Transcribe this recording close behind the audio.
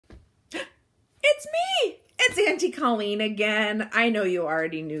It's Auntie Colleen again. I know you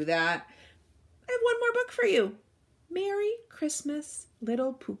already knew that. I have one more book for you. Merry Christmas,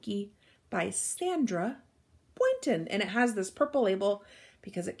 Little Pookie by Sandra Boynton. And it has this purple label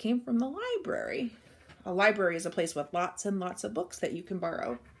because it came from the library. A library is a place with lots and lots of books that you can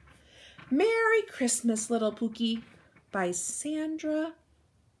borrow. Merry Christmas, Little Pookie by Sandra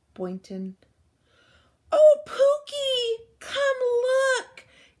Boynton. Oh, Pookie, come look.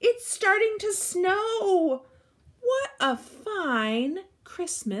 It's starting to snow. What a fine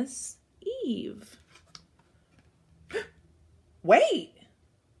Christmas Eve. Wait,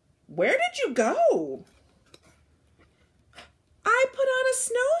 where did you go? I put on a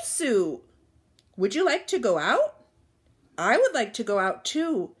snowsuit. Would you like to go out? I would like to go out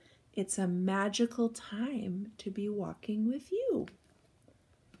too. It's a magical time to be walking with you.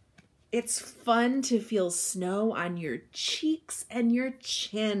 It's fun to feel snow on your cheeks and your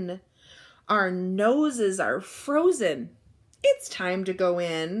chin. Our noses are frozen. It's time to go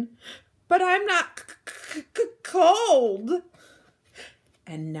in, but I'm not cold.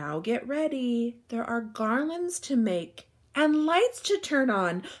 And now get ready. There are garlands to make and lights to turn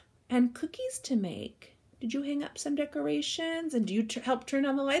on and cookies to make. Did you hang up some decorations and do you help turn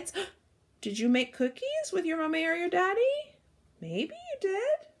on the lights? Did you make cookies with your mommy or your daddy? Maybe you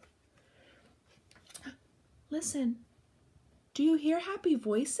did. Listen, do you hear happy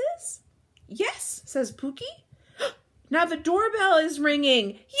voices? Yes, says Pookie. Now the doorbell is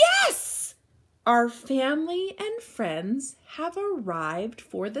ringing. Yes! Our family and friends have arrived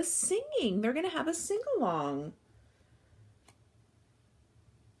for the singing. They're going to have a sing-along.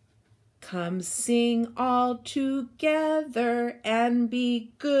 Come sing all together and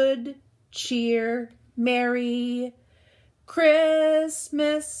be good cheer. Merry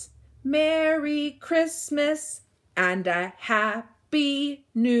Christmas. Merry Christmas and a Happy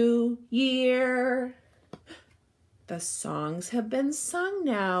New Year. The songs have been sung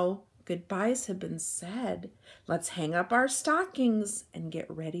now. Goodbyes have been said. Let's hang up our stockings and get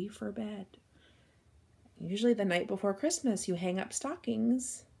ready for bed. Usually the night before Christmas, you hang up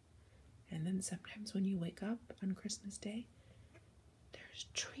stockings. And then sometimes when you wake up on Christmas Day, there's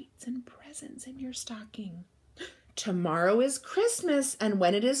treats and presents in your stocking. Tomorrow is Christmas, and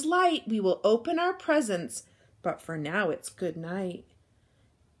when it is light, we will open our presents. But for now, it's good night.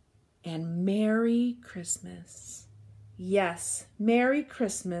 And Merry Christmas. Yes, Merry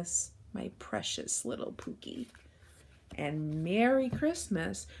Christmas, my precious little Pookie. And Merry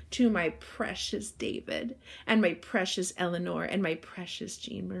Christmas to my precious David, and my precious Eleanor, and my precious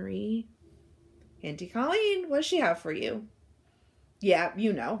Jean Marie. Auntie Colleen, what does she have for you? Yeah,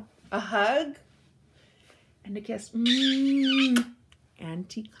 you know, a hug. And a kiss.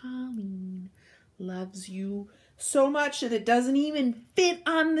 Auntie Colleen loves you so much that it doesn't even fit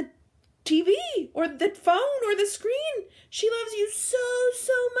on the TV or the phone or the screen. She loves you so,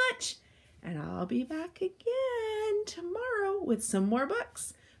 so much. And I'll be back again tomorrow with some more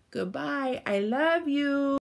books. Goodbye. I love you.